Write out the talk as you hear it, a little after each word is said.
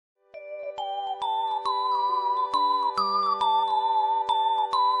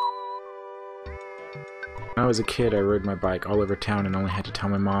When I was a kid, I rode my bike all over town and only had to tell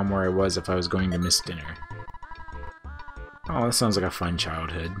my mom where I was if I was going to miss dinner. Oh, that sounds like a fun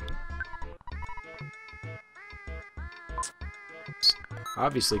childhood.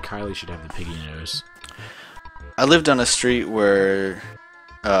 Obviously, Kylie should have the piggy nose. I lived on a street where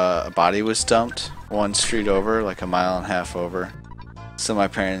a body was dumped one street over, like a mile and a half over. So my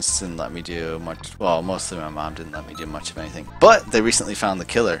parents didn't let me do much. Well, mostly my mom didn't let me do much of anything. But they recently found the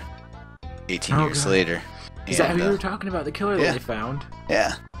killer 18 years later. Is that who you were talking about? The killer that they found?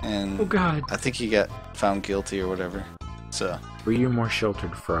 Yeah. And oh god. I think he got found guilty or whatever. So. Were you more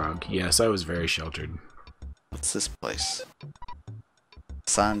sheltered, Frog? Yes, I was very sheltered. What's this place?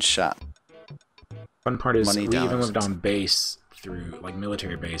 Sans shop. Fun part is Money, we even dollars. lived on base through, like,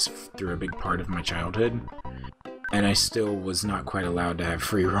 military base through a big part of my childhood. And I still was not quite allowed to have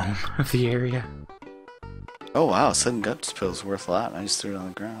free roam of the area. Oh wow, sudden guts pill's worth a lot and I just threw it on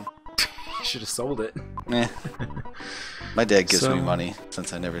the ground. You should have sold it. Eh. My dad gives me money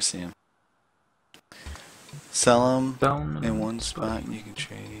since I never see him. Sell them in one spot and you can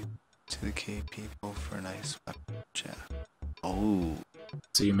trade to the cave people for a nice weapon. Yeah. Oh.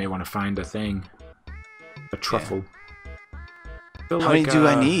 So you may want to find a thing. A truffle. Yeah. How many do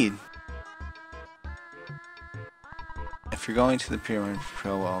I need? If you're going to the pyramid,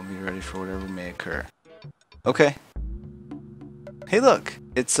 I'll be ready for whatever may occur. Okay. Hey look,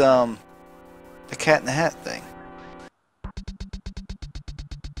 it's the Cat in the Hat thing.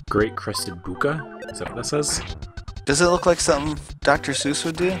 Great Crested Buka? Is that what that says? Does it look like something Dr. Seuss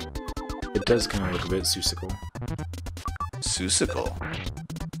would do? It does kind of look a bit Seussical. Seussical?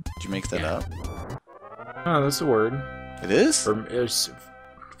 Did you make that up? Oh, that's a word. It is? For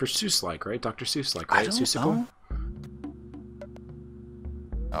Seuss-like, right? Dr. Seuss-like, right? I don't Seussical? know.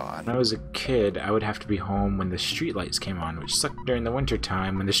 Oh, when I was a kid, I would have to be home when the streetlights came on, which sucked during the winter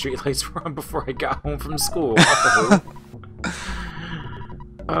time when the streetlights were on before I got home from school.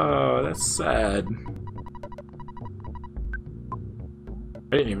 Oh, that's sad.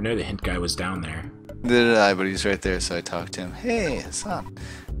 I didn't even know the hint guy was down there. Neither did I, but he's right there, so I talked to him. Hey, Hassan,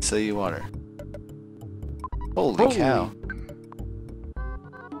 sell you water. Holy cow.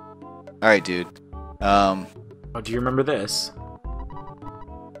 Alright, dude. Oh, do you remember this?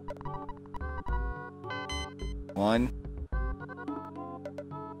 1,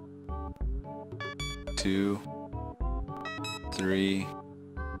 2, 3,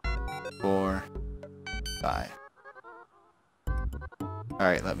 4, 5.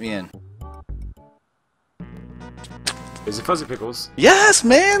 Alright, let me in. Is it Fuzzy Pickles? Yes,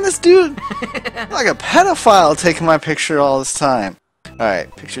 man! This dude! Like a pedophile taking my picture all this time.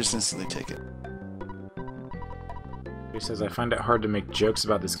 Alright, pictures instantly taken. He says, I find it hard to make jokes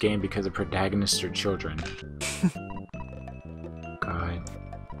about this game because the protagonists are children. God.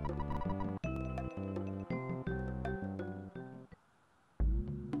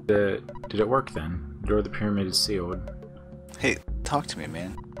 Did it work then? The door of the pyramid is sealed. Hey, talk to me,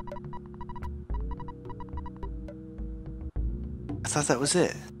 man. I thought that was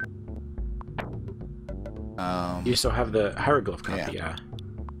it. You still have the hieroglyph copy, yeah.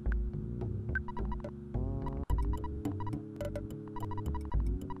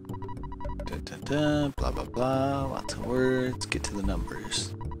 Blah blah blah, lots of words, get to the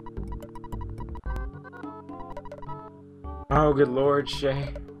numbers. Oh, good lord,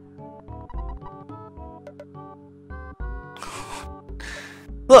 Shay.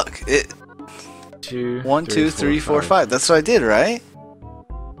 Look, it. 1, 2, 3, 4, 5. That's what I did, right?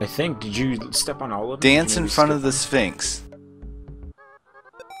 I think. Did you step on all of them? Dance in front of the Sphinx.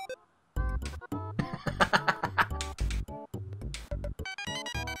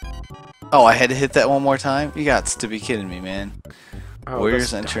 Oh, I had to hit that one more time? You got to be kidding me, man. Oh,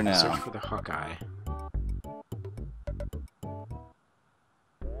 Warriors enter now. Search for the Hawkeye.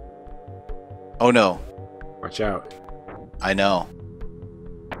 Oh no. Watch out. I know.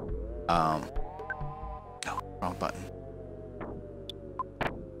 No, wrong button.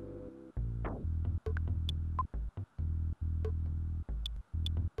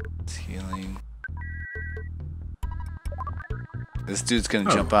 It's healing. This dude's gonna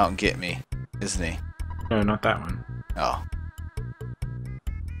jump out and get me, isn't he? No, not that one. Oh.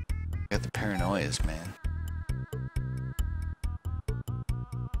 Got the paranoias, man.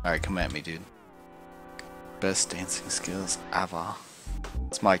 Alright, come at me, dude. Best dancing skills ever.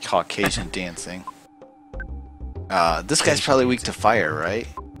 It's my Caucasian dancing. This guy's probably weak to fire, right?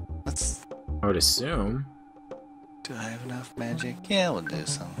 Let's. I would assume. Do I have enough magic? Yeah, we'll do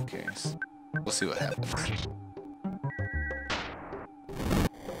some. Who cares? We'll see what happens.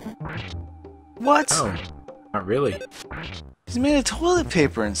 What? Oh, not really. He's made of toilet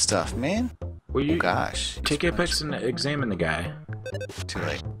paper and stuff, man. Well, you Oh gosh. take Apex and examine the guy. Too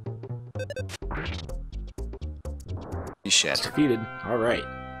late. He's It's shattered. defeated. Alright.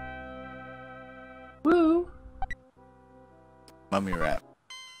 Woo! Mummy wrap.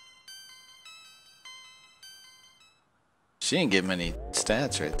 She didn't get many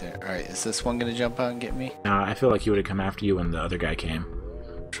stats right there. Alright, is this one gonna jump out and get me? Nah, I feel like he would have come after you when the other guy came.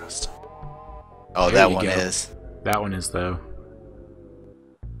 Trust him. Oh, There that you one go. is. That one is, though.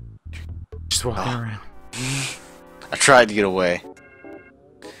 Just walking around. I tried to get away.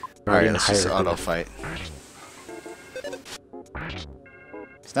 Already Alright, in let's just hierarchy. auto fight.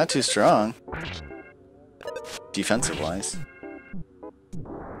 He's not too strong. Defensive wise.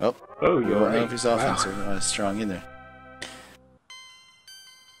 Oh, Oh, I you're don't know right. if he's Wow. offensive not as strong either.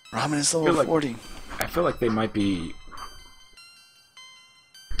 Ramen is feel level like- 40. I feel like they might be...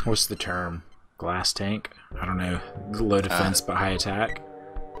 What's the term? Glass tank? I don't know. Low defense but high attack?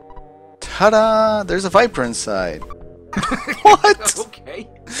 Ta-da! There's a viper inside. What? Okay.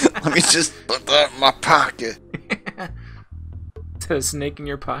 Let me just put that in my pocket. Is that a snake in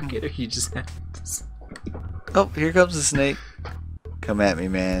your pocket, or you just have to... Oh, here comes the snake. Come at me,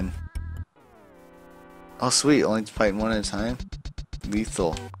 man. Oh, sweet. Only fighting one at a time.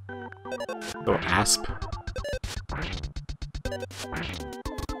 Lethal. Little asp.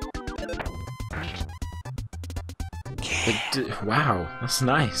 Wow, that's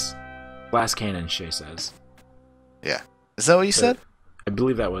nice. Glass cannon, Shay says. Yeah. Is that what you said? I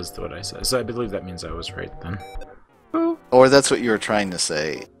believe that was what I said. So I believe that means I was right then. Or that's what you were trying to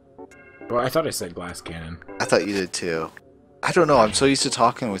say. Well, I thought I said glass cannon. I thought you did too. I don't know. I'm so used to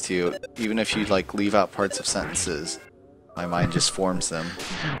talking with you. Even if you like leave out parts of sentences, my mind just forms them.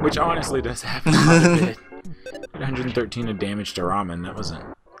 Which honestly does happen quite a bit. 113 of damage to ramen. That wasn't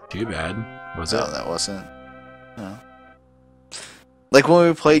too bad, was it? No, that wasn't. No. Like when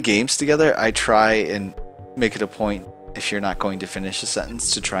we play games together, I try and make it a point, if you're not going to finish a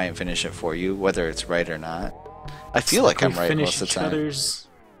sentence, to try and finish it for you, whether it's right or not. I feel like I'm we right finish most of the each time. other's...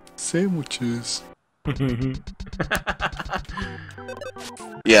 Sandwiches.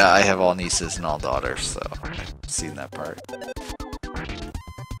 Yeah, I have all nieces and all daughters, so I've seen that part.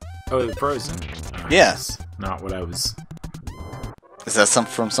 Oh, Frozen. Yeah. That's not what I was... Is that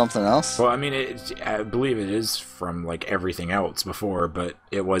from something else? Well, I mean, I believe it is from, like, everything else before, but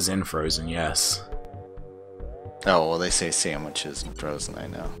it was in Frozen, yes. Oh, well, they say sandwiches in Frozen, I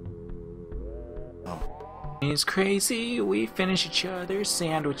know. Oh. He's crazy, we finish each other's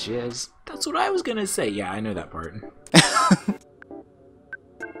sandwiches. That's what I was gonna say. Yeah, I know that part.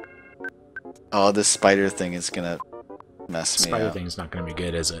 Oh, this spider thing is gonna mess me Spider up. thing's not gonna be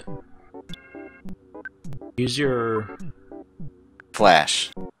good, is it? Use your...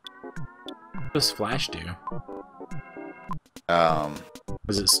 Flash. What does Flash do?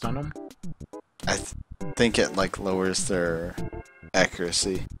 Does it stun them? I think it like lowers their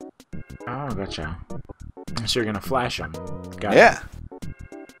accuracy. Oh, gotcha. So you're gonna flash them. Got it. Yeah.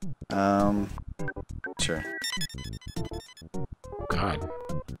 Sure. God.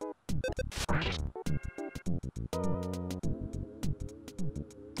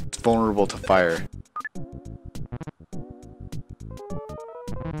 It's vulnerable to fire.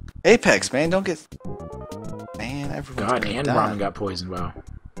 Apex, man, don't get. Man, everyone's God, gonna and die. Ramen got poisoned. Wow.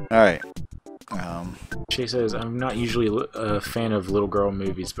 All right. She says, I'm not usually a fan of little girl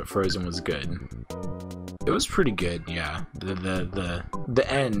movies, but Frozen was good. It was pretty good, yeah. The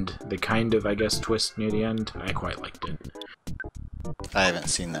end, the kind of, I guess, twist near the end, I quite liked it. I haven't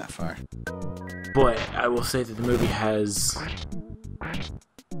seen that far. But I will say that the movie has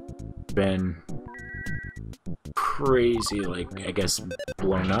been crazy, like, I guess,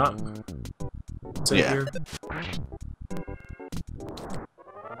 blown up. Is that Yeah. here?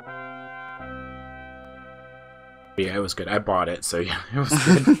 Yeah, it was good. I bought it, so yeah, it was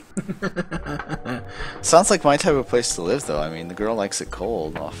good. Sounds like my type of place to live, though. I mean, the girl likes it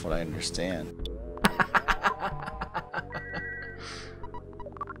cold, off what I understand.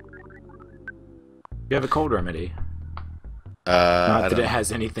 You have a cold remedy. I Not that don't it know.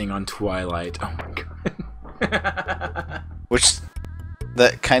 has anything on Twilight. Oh my god. Which,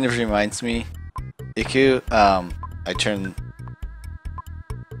 that kind of reminds me, Iku, I turned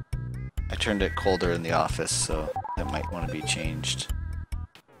it colder in the office, so that might want to be changed.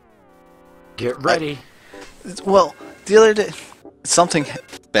 Get ready. Well, the other day, something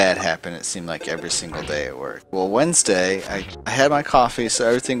bad happened, it seemed like every single day at work. Well, Wednesday, I had my coffee, so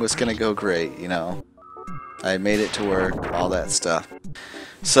everything was going to go great, you know. I made it to work, all that stuff.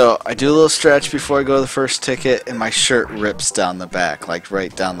 So, I do a little stretch before I go to the first ticket, and my shirt rips down the back, like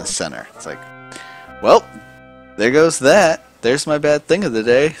right down the center. It's like, well, there goes that. there's my bad thing of the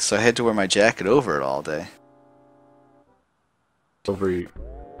day. So I had to wear my jacket over it all day.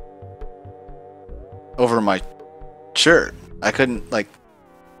 Over my shirt. I couldn't, like...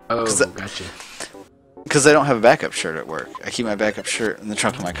 Oh, gotcha. Because I don't have a backup shirt at work. I keep my backup shirt in the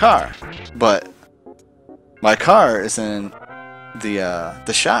trunk of my car. But my car is in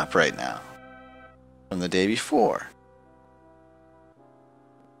the shop right now. From the day before.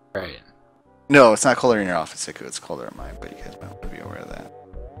 Right. No, it's not colder in your office, Iku. It's colder in mine, but you guys might want to be aware of that.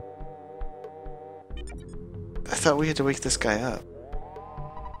 I thought we had to wake this guy up.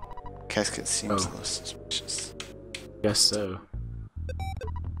 Casket seems a little suspicious. Guess so.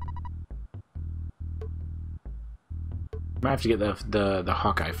 Might have to get the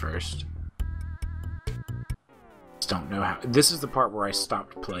Hawkeye first. Just don't know how. This is the part where I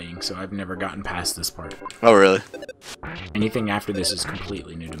stopped playing, so I've never gotten past this part. Oh, really? Anything after this is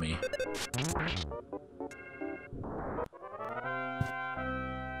completely new to me.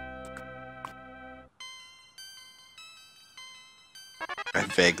 I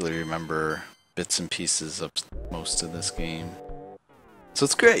vaguely remember bits and pieces of most of this game. So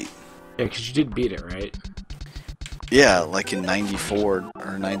it's great. Yeah, because you did beat it, right? Yeah, like in 94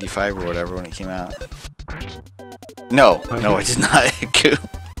 or 95 or whatever when it came out. No, no, I did not.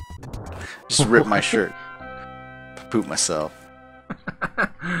 Just ripped my shirt. Poop myself.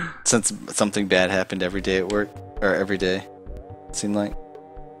 Since something bad happened every day at work, or every day, it seemed like.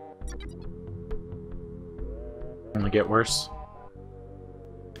 Only get worse.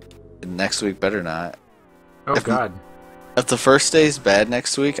 Next week better not. Oh God. If the first day is bad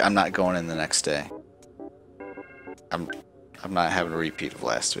next week, I'm not going in the next day. I'm not having a repeat of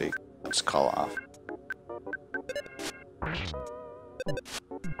last week. I'll just call off.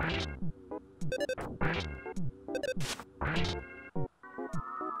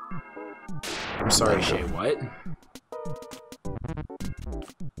 I'm sorry, Shay, what?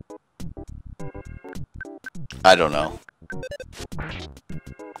 I don't know.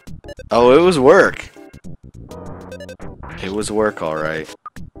 Oh, it was work. It was work, alright.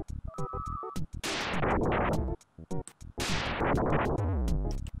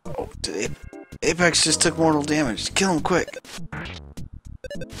 Oh, Apex just took mortal damage. Kill him quick.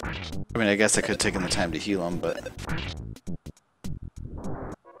 I mean, I guess I could have taken the time to heal him, but...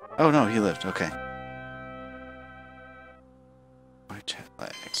 Oh no, he lived. Okay. My chat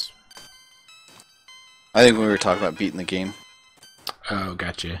lags. I think when we were talking about beating the game... Oh,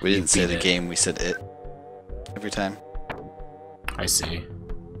 gotcha. We didn't say the game, we said it. Every time. I see.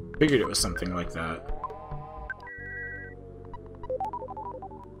 Figured it was something like that.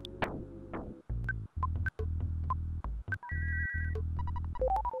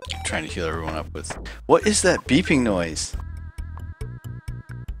 I'm trying to heal everyone up with... What is that beeping noise?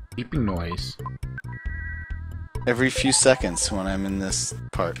 Beeping noise? Every few seconds when I'm in this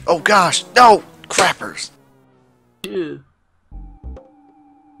part. Oh gosh! No! Crappers! Yeah.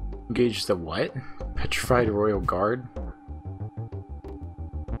 Engage the what? Petrified Royal Guard?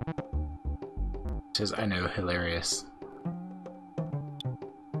 Says, I know, hilarious.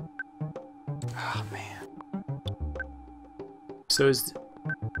 Oh man. So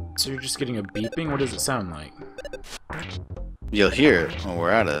you're just getting a beeping? What does it sound like? You'll hear it when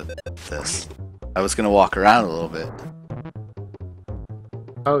we're out of this. I was gonna walk around a little bit.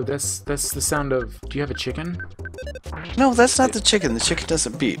 Oh, that's the sound of... Do you have a chicken? No, that's not the chicken. The chicken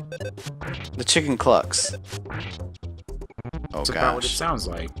doesn't beep. The chicken clucks. Oh That's gosh. about what it sounds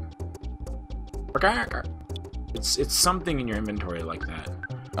like. It's something in your inventory like that.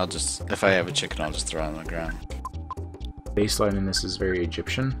 I'll just... If I have a chicken, I'll just throw it on the ground. Baseline in this is very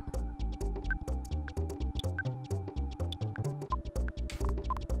Egyptian.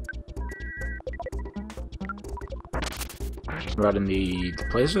 What about in the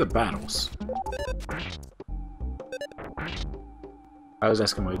plays or the battles? I was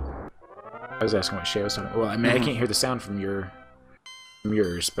asking what Shay was talking. Well, I mean, I can't hear the sound from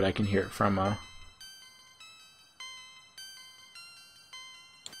yours, but I can hear it from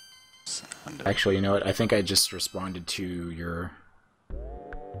Actually, you know what? I think I just responded to your.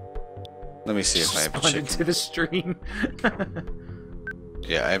 Let me see if I have a Responded chicken. to the stream.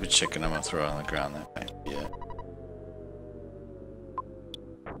 Yeah, I have a chicken. I'm gonna throw it on the ground. That might be it.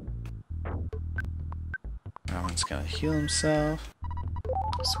 That one's gonna heal himself.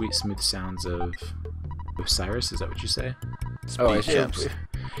 Sweet, smooth sounds of Osiris. Is that what you say? Speed It jumps.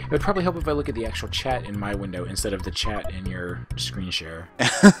 would probably help if I look at the actual chat in my window instead of the chat in your screen share.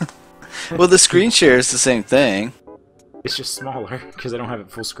 Well, the screen share is the same thing. It's just smaller because I don't have it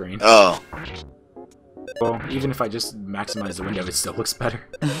full screen. Oh. Well, even if I just maximize the window, it still looks better.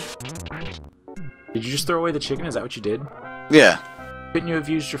 Did you just throw away the chicken? Is that what you did? Yeah. Couldn't you have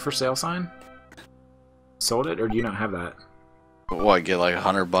used your for sale sign? Sold it, or do you not have that? What, get like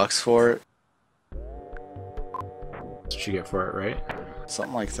 $100 for it? That's what you get for it, right?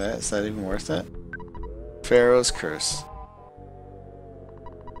 Something like that. Is that even worth it? Pharaoh's Curse.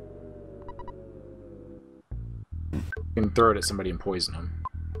 You can throw it at somebody and poison them.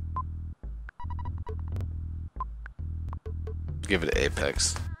 Give it to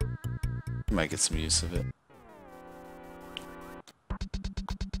Apex. You might get some use of it.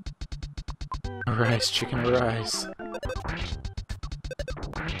 Rice, chicken rice.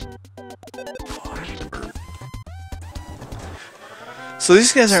 So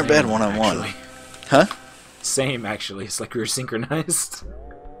these guys aren't bad one-on-one. Actually. Huh? Same, actually. It's like we were synchronized.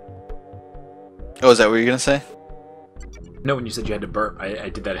 Oh, is that what you're gonna say? No, when you said you had to burp, I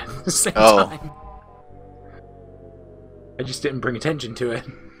did that at the same Oh. time. I just didn't bring attention to it.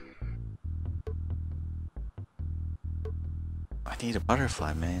 I need a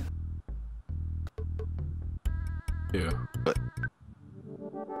butterfly, man. Ew. But...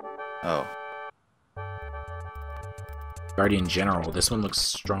 Oh. Guardian General, this one looks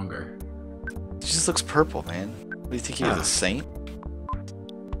stronger. He just looks purple, man. What do you think he was, a saint?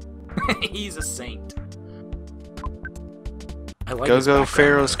 He's a saint. I like Go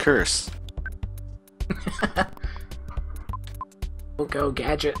Pharaoh's Curse. Go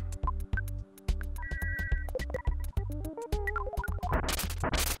Gadget.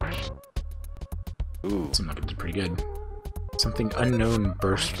 Ooh. Seemed like it did pretty good. Something unknown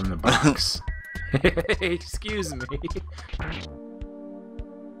burst from the box. Excuse me.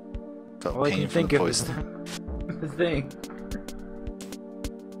 Felt All I pain can from think the of is poison. the thing.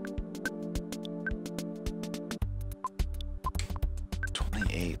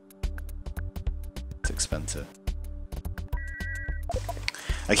 $28. It's expensive.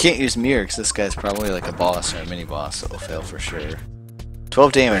 I can't use Mirror because this guy's probably like a boss or a mini boss, so it'll fail for sure.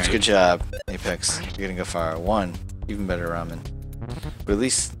 12 damage, good job, Apex. You're gonna go far. 1, even better, Ramen. But at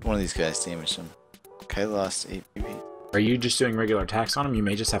least one of these guys damaged him. Okay, lost 8 PP. Are you just doing regular attacks on him? You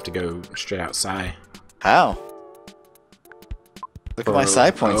may just have to go straight out Psy. How? Look at my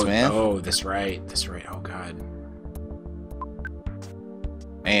side points, man. Oh, that's right. That's right. Oh, God.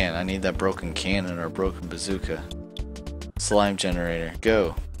 Man, I need that broken cannon or broken bazooka. Slime generator,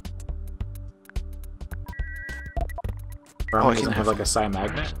 go. Ramen I doesn't can- have like a Psy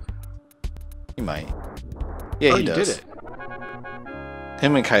magnet? He might. Yeah, Oh, he you does. did it.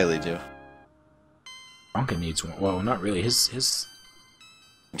 Him and Kylie do. Ronka needs one. Well, not really. His He has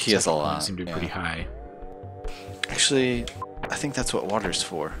a second point lot. seemed to be yeah. pretty high. Actually, I think that's what water's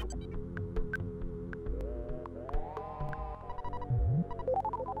for.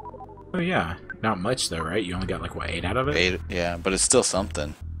 Oh, yeah. Not much, though, right? You only got like, what, 8 out of it? 8, yeah, but it's still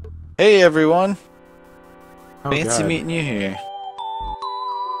something. Hey, everyone! Oh, Fancy God. meeting you here.